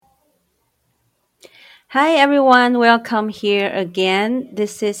Hi everyone, welcome here again.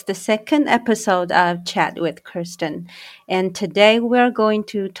 This is the second episode of Chat with Kirsten. And today we're going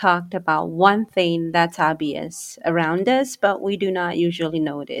to talk about one thing that's obvious around us, but we do not usually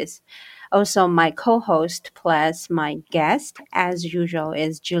notice. Also, my co-host plus my guest, as usual,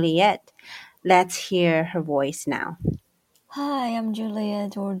 is Juliet. Let's hear her voice now. Hi, I'm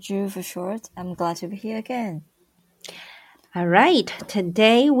Juliet, or Ju for short. I'm glad to be here again. All right,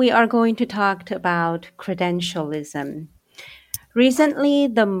 today we are going to talk about credentialism. Recently,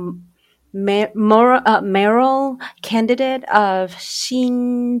 the mayoral candidate of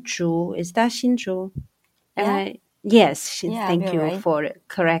Hsinchu, is that Hsinchu? Am Yeah, I? Yes, yeah, thank you're you right. for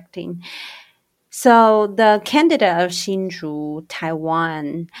correcting. So the candidate of Hsinchu,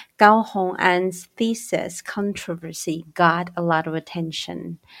 Taiwan, Gao Hong'an's thesis controversy got a lot of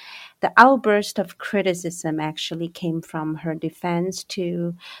attention. The outburst of criticism actually came from her defense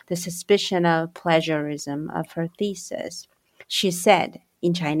to the suspicion of plagiarism of her thesis. She said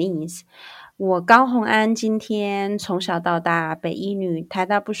in Chinese,我高虹安今天从小到大北一女，台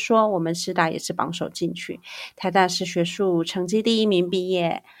大不说，我们师大也是榜首进去。台大是学术成绩第一名毕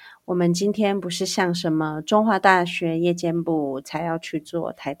业。我们今天不是像什么中华大学夜间部才要去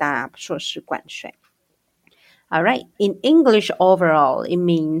做台大硕士灌水。All right. In English overall, it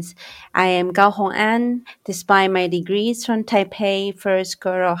means I am Gao Hong'an. Despite my degrees from Taipei First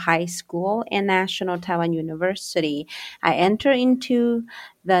Girl High School and National Taiwan University, I enter into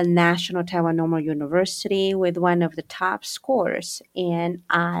the National Taiwan Normal University with one of the top scores, and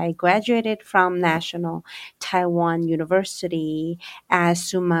I graduated from National Taiwan University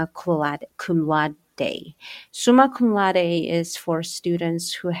as summa cum laude. Summa cum laude is for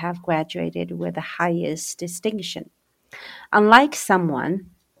students who have graduated with the highest distinction. Unlike someone,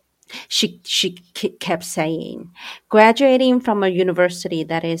 she kept saying, graduating from a university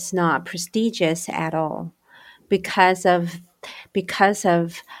that is not prestigious at all because of because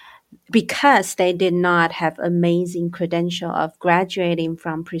of because they did not have amazing credential of graduating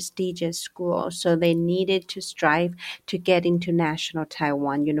from prestigious schools, so they needed to strive to get into National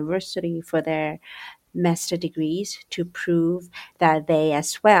Taiwan University for their master degrees to prove that they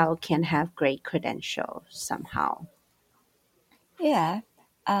as well can have great credentials somehow. Yeah,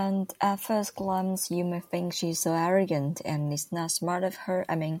 and at first glance, you may think she's so arrogant and it's not smart of her,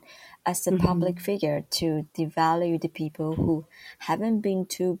 as a public Mhm. figure, to devalue the people who haven't been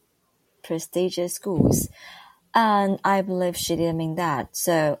to prestigious schools. And I believe she didn't mean that.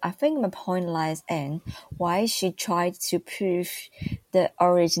 So I think my point lies in why she tried to prove the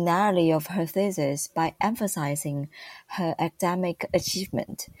originality of her thesis by emphasizing her academic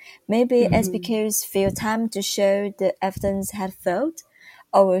achievement. Maybe it's Mhm. because few time to show the evidence had failed,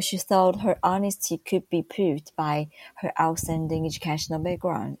 or she thought her honesty could be proved by her outstanding educational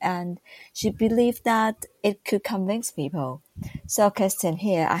background, and she believed that it could convince people. So, Kirsten,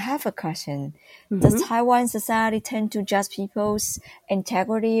 here I have a question. Does Mhm. Taiwan society tend to judge people's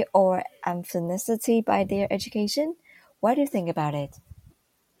integrity or ethnicity by their education? What do you think about it?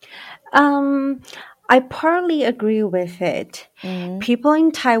 Um, I partly agree with it. Mm, People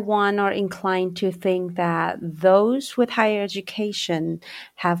in Taiwan are inclined to think that those with higher education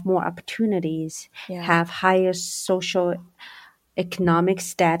have more opportunities, yeah, have higher social economic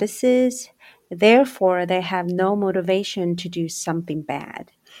statuses. Therefore, they have no motivation to do something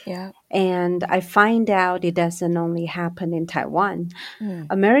bad. yeah, And I find out it doesn't only happen in Taiwan. mm,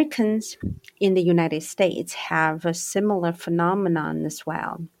 Americans in the United States have a similar phenomenon as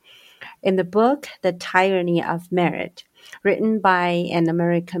well. In the book, The Tyranny of Merit, written by an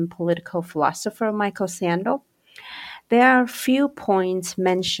American political philosopher, Michael Sandel, there are few points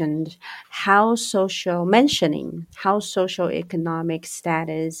mentioning how social economic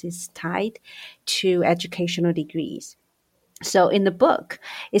status is tied to educational degrees. So in the book,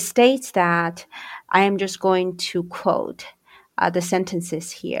 it states that I am just going to quote the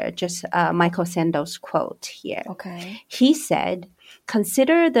sentences here, just Michael Sandel's quote here. okay, He said,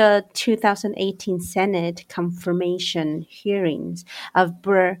 consider the 2018 Senate confirmation hearings of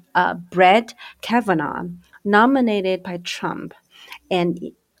Brett Kavanaugh, nominated by Trump and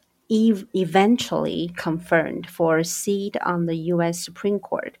eventually confirmed for a seat on the U.S. Supreme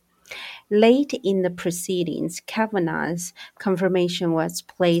Court. Late in the proceedings, Kavanaugh's confirmation was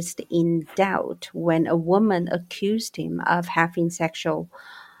placed in doubt when a woman accused him of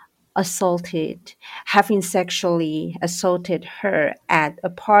assaulted, having sexually assaulted her at a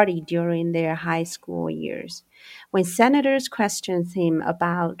party during their high school years. When senators questioned him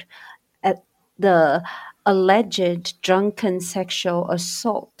about uh, the alleged drunken sexual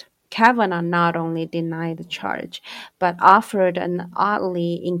assault, Kavanaugh not only denied the charge, but offered an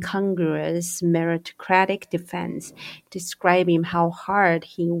oddly incongruous meritocratic defense, describing how hard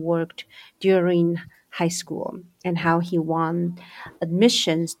he worked during high school and how he won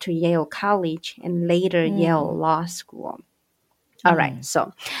admissions to Yale College and later Yale Law School. All right,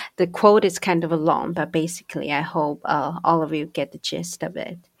 so the quote is kind of long, but basically, I hope all of you get the gist of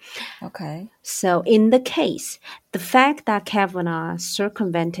it. Okay. So, in the case, the fact that Kavanaugh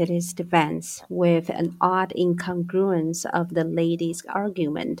circumvented his defense with an odd incongruence of the lady's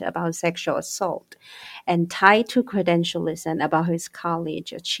argument about sexual assault and tied to credentialism about his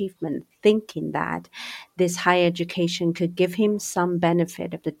college achievement, thinking that this higher education could give him some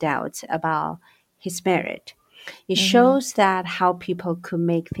benefit of the doubt about his merit. It shows that how people could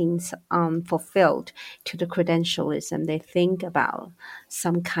make things fulfilled to the credentialism they think about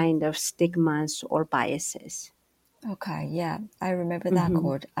some kind of stigmas or biases. Okay, yeah, I remember that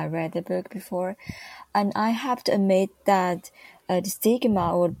quote. I read the book before, and I have to admit that the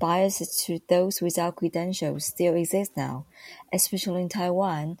stigma or biases to those without credentials still exist now, especially in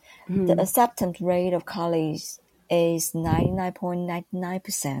Taiwan. The acceptance rate of college is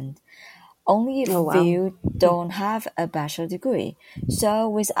 99.99%. Only a Oh, wow. few don't have a bachelor degree. So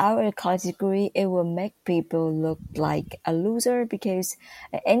without a college degree, it will make people look like a loser because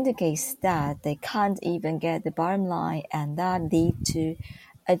it indicates that they can't even get the bottom line, and that lead to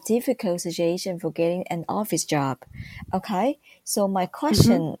a difficult situation for getting an office job. Okay, so my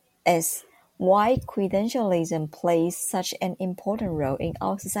question is why credentialism plays such an important role in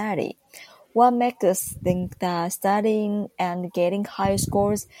our society. What makes us think that studying and getting high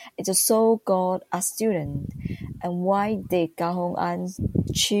scores is so good a student? And why did Ga Hong-an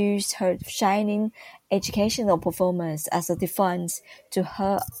choose her shining educational performance as a defense to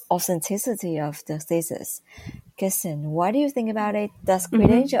her authenticity of the thesis? Kirsten, what do you think about it? Does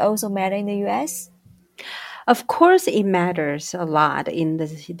credential also matter in the US? Of course, it matters a lot in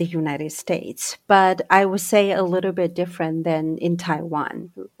the United States, but I would say a little bit different than in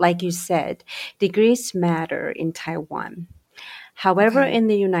Taiwan. Like you said, degrees matter in Taiwan. However, Okay. in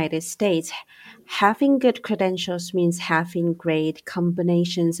the United States, having good credentials means having great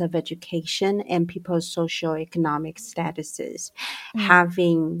combinations of education and people's socioeconomic statuses.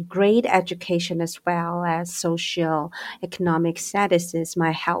 Having great education as well as socioeconomic statuses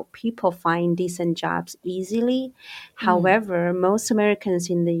might help people find decent jobs easily. However, most Americans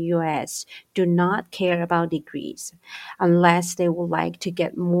in the US do not care about degrees unless they would like to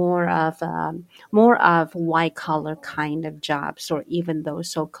get more of white collar kind of jobs or even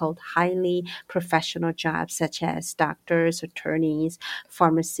those so-called highly professional jobs such as doctors, attorneys,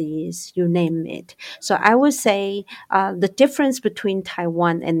 pharmacies, you name it. So I would say the difference between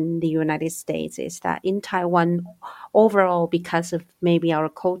Taiwan and the United States is that in Taiwan, overall, because of maybe our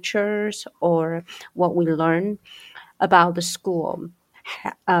cultures or what we learn about the school,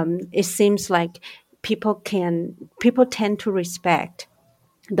 it seems like people tend to respect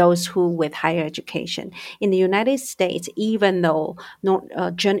those who with higher education. In the United States, even though not,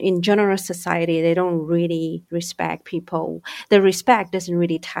 in general society, they don't really respect people. The respect doesn't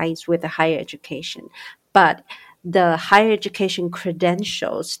really ties with the higher education, but the higher education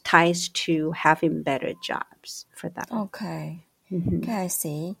credentials ties to having better jobs for them. Okay. Okay, I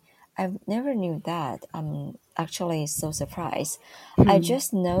see. I never knew that. I'm actually so surprised. I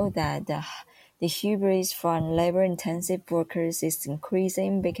just know that the hubris from labor-intensive workers is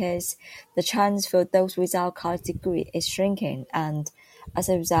increasing because the chance for those without college degree is shrinking, and as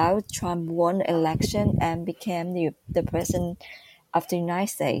a result, Trump won election and became the president of the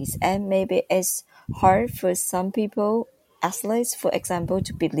United States. And maybe it's hard for some people, athletes, for example,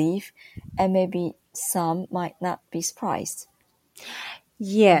 to believe, and maybe some might not be surprised.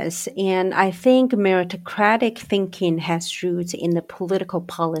 Yes, and I think meritocratic thinking has roots in the political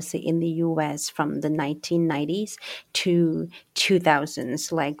policy in the US from the 1990s to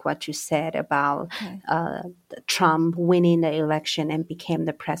 2000s, like what you said about Okay. Trump winning the election and became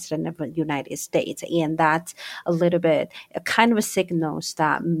the president of the United States. And that's a little bit a kind of a signals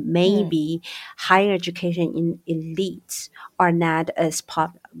that maybe higher education in elites are not as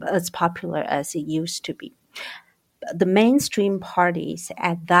popular as it used to be. The mainstream parties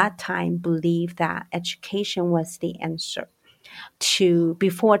at that time believed that education was the answer to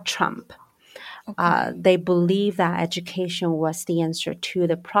before Trump. Okay. They believed that education was the answer to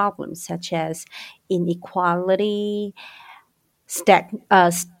the problems such as inequality,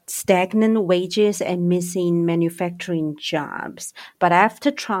 stagnant wages, and missing manufacturing jobs. But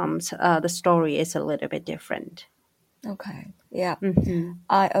after Trump's, the story is a little bit different. Okay. Yeah.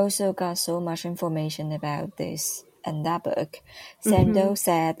 I also got so much information about this. in that book. Mm-hmm. Sandel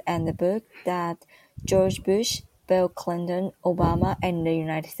said in the book that George Bush, Bill Clinton, Obama in the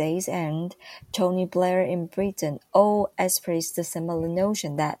United States, and Tony Blair in Britain all expressed the similar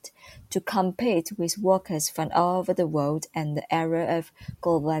notion that to compete with workers from all over the world in the era of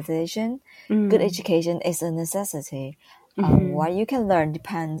globalization, good Mm. education is a necessity. Mm-hmm. What you can learn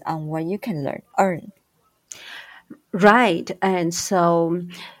depends on what you can earn. Right. And so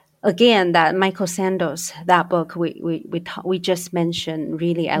again, that Michael Sandos, that book we just mentioned,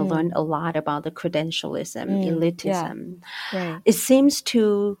 really I learned Mm, a lot about the credentialism, yeah, elitism. right. It seems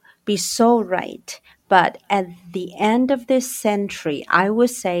to be so right. But at the end of this century, I would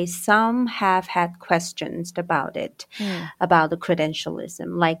say some have had questions about it, Mm, about the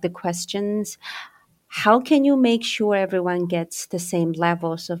credentialism, like the questions, how can you make sure everyone gets the same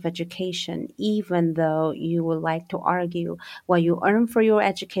levels of education, even though you would like to argue what you earn for your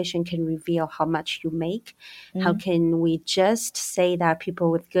education can reveal how much you make? How mm, can we just say that people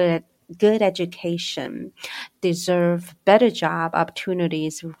with good education deserve better job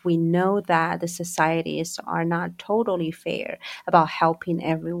opportunities if we know that the societies are not totally fair about helping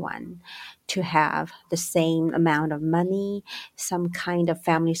everyone to have the same amount of money, some kind of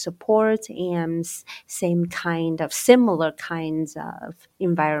family support, and same kind of similar kinds of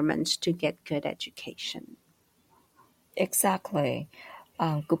environments to get good education. exactly.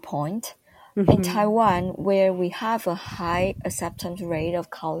 Good point. In Mm-hmm. Taiwan, where we have a high acceptance rate of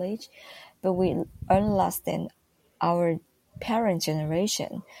college, but we earn less than our parent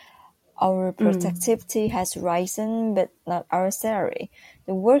generation, our Mm. productivity has risen, but not our salary.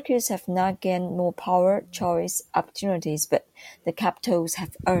 The workers have not gained more power, choice, opportunities, but the capitals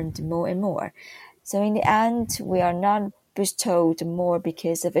have earned more and more. So in the end, we are not bestowed more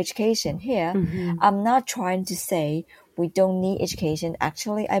because of education. Here, Mm-hmm. I'm not trying to say we don't need education.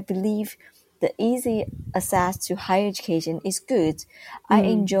 Actually, I believe the easy access to higher education is good. I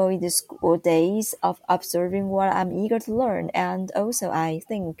Mm. enjoy the school days of observing what I'm eager to learn, and also I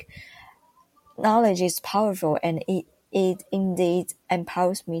think knowledge is powerful and it indeed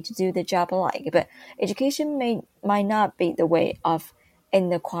empowers me to do the job I like. But education might not be the way of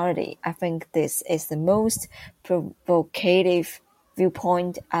inequality. I think this is the most provocative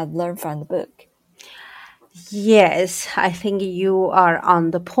viewpoint I've learned from the book. Yes, I think you are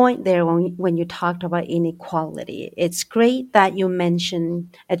on the point there when you talked about inequality. It's great that you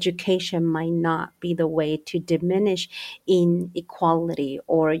mentioned education might not be the way to diminish inequality,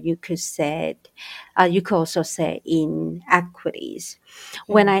 or you could also say inequities.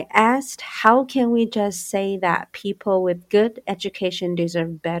 When Mm, I asked, how can we just say that people with good education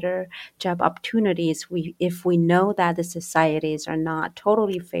deserve better job opportunities if we know that the societies are not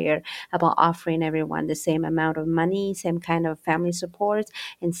totally fair about offering everyone the same amount of money, same kind of family support,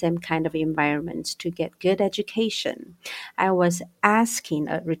 and same kind of environments to get good education? I was asking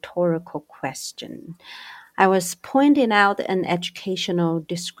a rhetorical question. I was pointing out an educational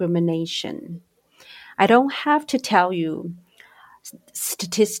discrimination. I don't have to tell you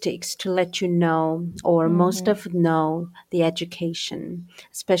statistics to let you know, or most mhm, of know, the education,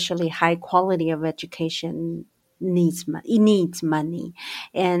 especially high quality of education it needs money.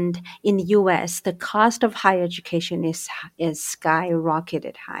 And in the US, the cost of higher education is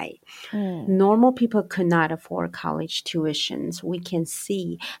skyrocketed high. mm, Normal people could not afford college tuitions. We can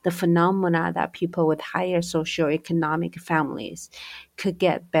see the phenomena that people with higher socioeconomic families could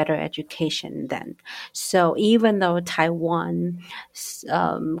get better education then. So even though Taiwan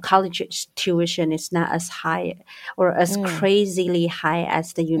college tuition is not as high or as mm, crazily high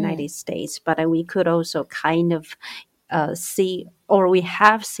as the mm, United States, but we could also kind of see, or we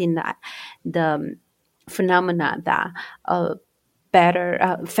have seen that the phenomena that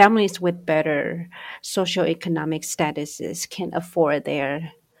better families with better socioeconomic statuses can afford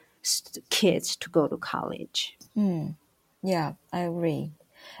their kids to go to college. mm. Yeah, I agree.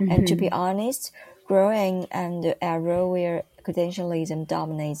 And to be Hmm. honest, growing in the era where credentialism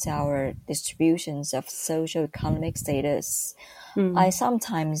dominates our distributions of socioeconomic status, I Mm.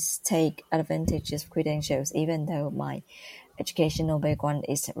 sometimes take advantage of credentials even though my educational background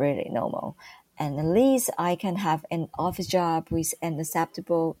is really normal. And at least I can have an office job with an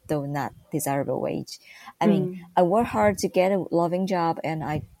acceptable, though not desirable wage. I mean, Mm. I work hard to get a loving job and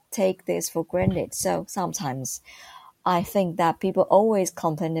I take this for granted. So sometimes I think that people always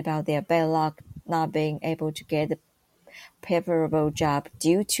complain about their bad luck not being able to get a preferable job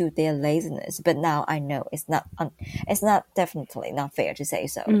due to their laziness. But now I know it's not definitely not fair to say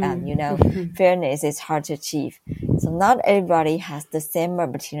so. And Mm. Mhm. fairness is hard to achieve. So not everybody has the same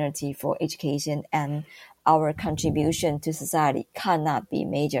opportunity for education, and our contribution to society cannot be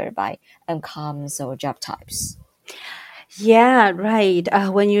measured by incomes or job types. Yeah, right.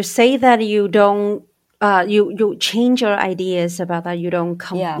 When you say that you don't, you change your ideas about that.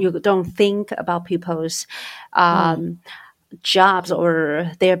 Yeah. You don't think about people's Mm. um, jobs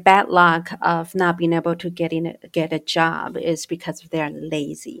or their bad luck of not being able to get a job is because they're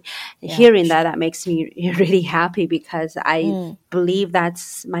lazy. Yeah. Hearing that, that makes me really happy because I Mm. believe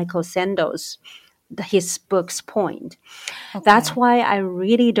that's Michael Sandel's his book's point. That's Okay. why I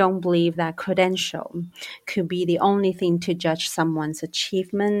really don't believe that credential could be the only thing to judge someone's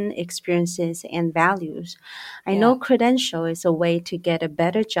achievement, experiences, and values. I know Yeah. credential is a way to get a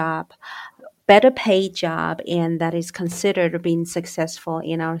better job, better paid job, and that is considered being successful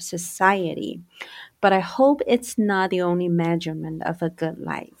in our society. But I hope it's not the only measurement of a good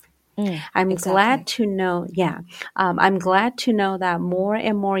life. Mm. I'm glad Exactly. to know, yeah, I'm glad to know that more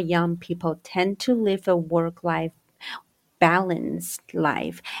and more young people tend to live a work life balanced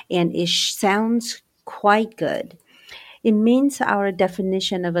life, and it sounds quite good. It means our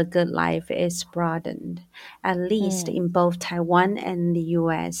definition of a good life is broadened. At least Mm. in both Taiwan and the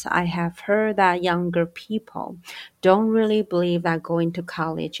US, I have heard that younger people don't really believe that going to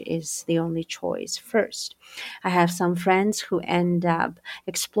college is the only choice first. I have some friends who end up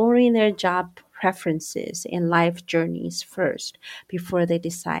exploring their job preferences and life journeys first before they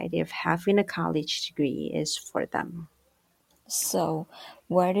decide if having a college degree is for them. So,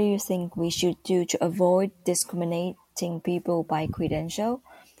 what do you think we should do to avoid discriminating people by credential?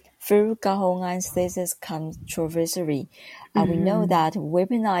 Through Gao Hongan's thesis controversy, we know that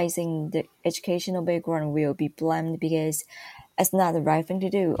weaponizing the educational background will be blamed because it's not the right thing to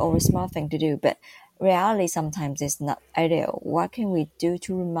do or a smart thing to do, but reality sometimes is not ideal. What can we do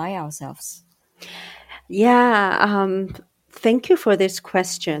to remind ourselves? Yeah, thank you for this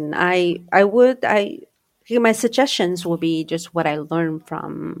question. My suggestions will be just what I learned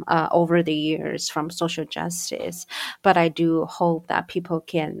from over the years from social justice, but I do hope that people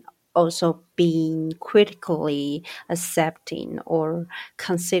can also be critically accepting or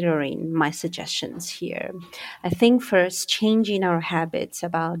considering my suggestions here. I think first, changing our habits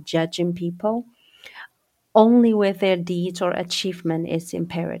about judging people only with their deeds or achievement is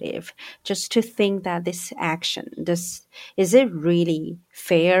imperative. Just to think that this action, this is it really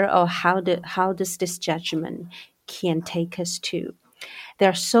fair, or how does this judgment can take us to? There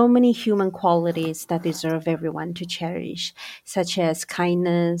are so many human qualities that deserve everyone to cherish, such as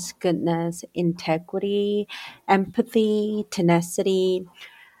kindness, goodness, integrity, empathy, tenacity,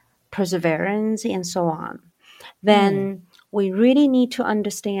 perseverance, and so on. Mm. Then we really need to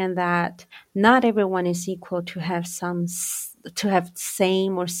understand that not everyone is equal to have to have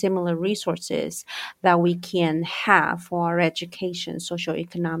same or similar resources that we can have for our education, social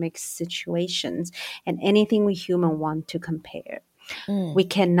economic situations, and anything we human want to compare. Mm. We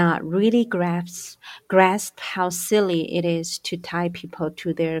cannot really grasp how silly it is to tie people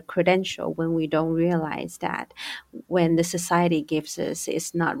to their credential when we don't realize that when the society gives us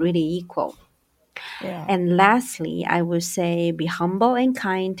is not really equal. Yeah. And lastly, I would say be humble and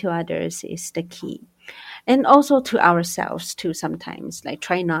kind to others is the key. And also to ourselves too sometimes. Like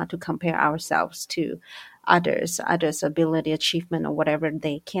try not to compare ourselves to others' ability, achievement, or whatever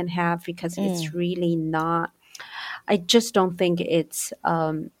they can have because it's Mm. really not I just don't think it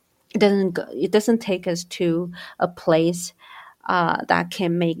doesn't take us to a place that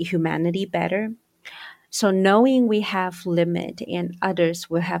can make humanity better. So knowing we have limit and others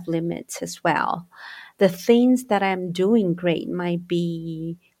will have limits as well. The things that I'm doing great might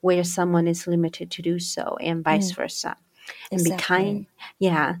be where someone is limited to do so and vice Mm. versa. And be kind, Exactly.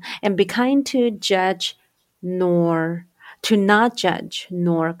 yeah, and be kind to judge nor to not judge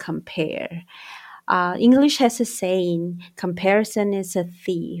nor compare. English has a saying, comparison is a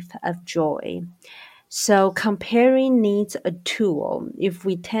thief of joy. So comparing needs a tool. If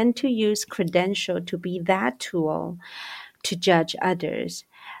we tend to use credential to be that tool to judge others,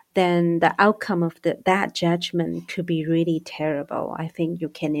 then the outcome of that judgment could be really terrible. I think you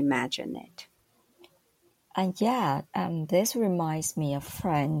can imagine it. And yeah, this reminds me of a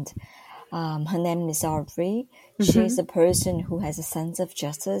friend. Her name is Audrey. She's Hmm. a person who has a sense of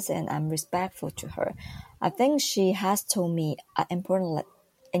justice, and I'm respectful to her. I think she has told me an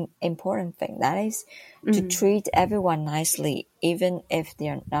important thing, that is to Mm. treat everyone nicely, even if they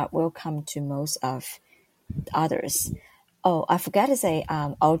are not welcome to most of others. Oh, I forgot to say,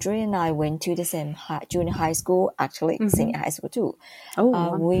 Audrey and I went to the same junior high school, actually Hmm. senior high school too.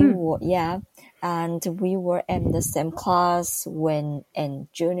 Oh, We were, yeah, and we were in the same class when in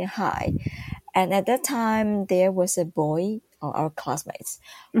junior high. And at that time, there was a boy. or our classmates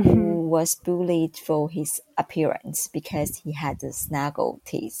Mm-hmm. who was bullied for his appearance because he had the snaggle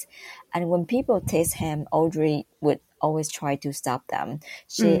teeth. And when people tease him, Audrey would always try to stop them.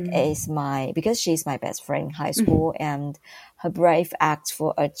 Because she's my best friend in high Mm-hmm. school, and her brave act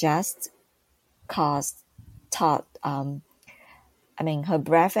for a just cause taught, her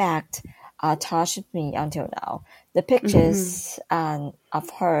brave act touched me until now. The Mm-hmm. pictures of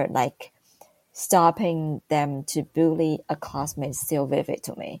her like stopping them to bully a classmate is still vivid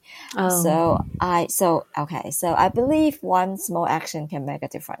to me. Oh. So I believe one small action can make a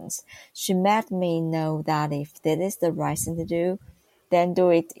difference. She made me know that if that is the right thing to do, then do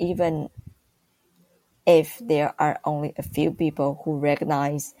it, even if there are only a few people who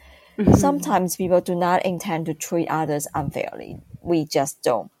recognize. Mm-hmm. Sometimes people do not intend to treat others unfairly. We just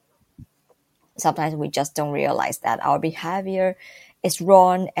don't. Sometimes we just don't realize that our behavior is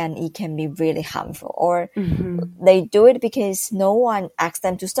wrong and it can be really harmful, or Mm-hmm. they do it because no one asked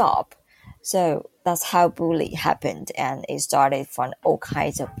them to stop. So that's how bullying happened, and it started from all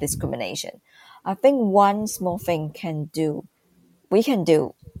kinds of discrimination. I think one small thing we can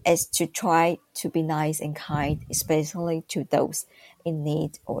do is to try to be nice and kind, especially to those in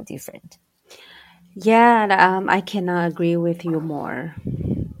need or different. Yeah, I cannot agree with you more.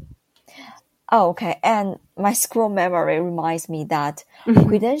 Oh, okay. And my school memory reminds me that Mm-hmm.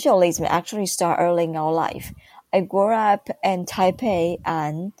 credentialism actually started early in our life. I grew up in Taipei,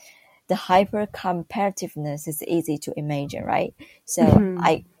 and the hyper competitiveness is easy to imagine, right? So Mm-hmm.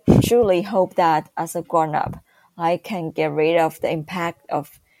 I truly hope that as a grown up, I can get rid of the impact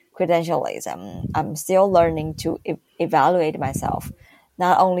of credentialism. I'm still learning to evaluate myself,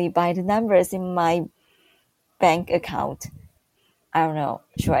 not only by the numbers in my bank account. I don't know,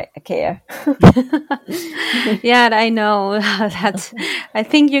 should I care? Yeah, I know. I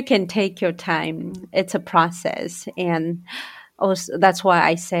think you can take your time. It's a process. And also, that's why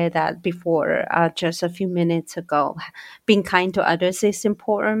I said that before, just a few minutes ago. Being kind to others is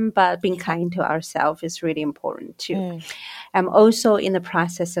important, but being kind to ourselves is really important too. Mm, I'm also in the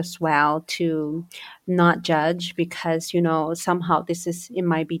process as well to not judge because, somehow it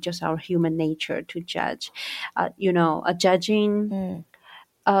might be just our human nature to judge. Judging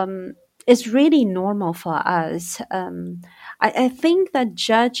mm, is really normal for us. I think that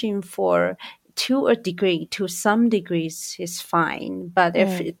judging to some degrees is fine, but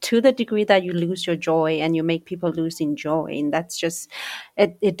if mm. to the degree that you lose your joy and you make people losing joy, and that's just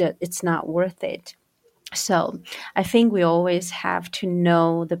it's not worth it. So I think we always have to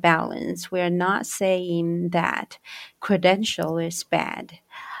know the balance. We're not saying that credential is bad.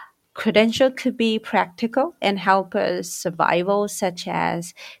 Credential could be practical and help us survival, such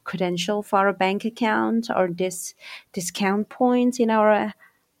as credential for our bank account or discount points in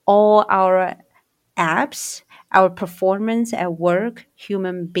all our apps, our performance at work.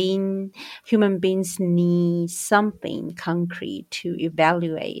 Human beings need something concrete to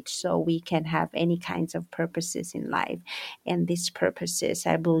evaluate so we can have any kinds of purposes in life. And these purposes,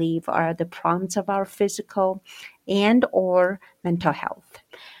 I believe, are the prompts of our physical and or mental health.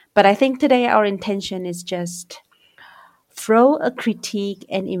 But I think today our intention is just throw a critique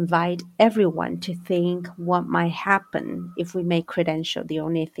and invite everyone to think what might happen if we make credential the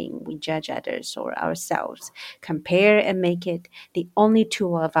only thing we judge others or ourselves, compare and make it the only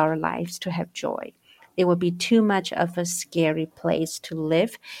tool of our lives to have joy. It would be too much of a scary place to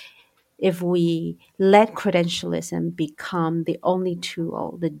live if we let credentialism become the only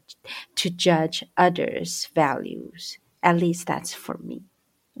tool to judge others' values. At least that's for me.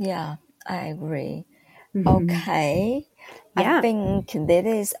 Yeah, I agree. Mhm. Okay, I Yeah. think that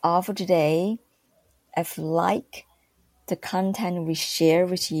is all for today. If you like the content we share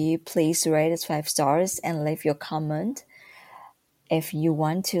with you, please rate us 5 stars and leave your comment if you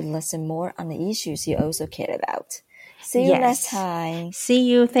want to listen more on the issues you also care about. See you next Yes. time. See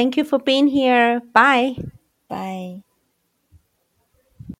you. Thank you for being here. Bye. Bye.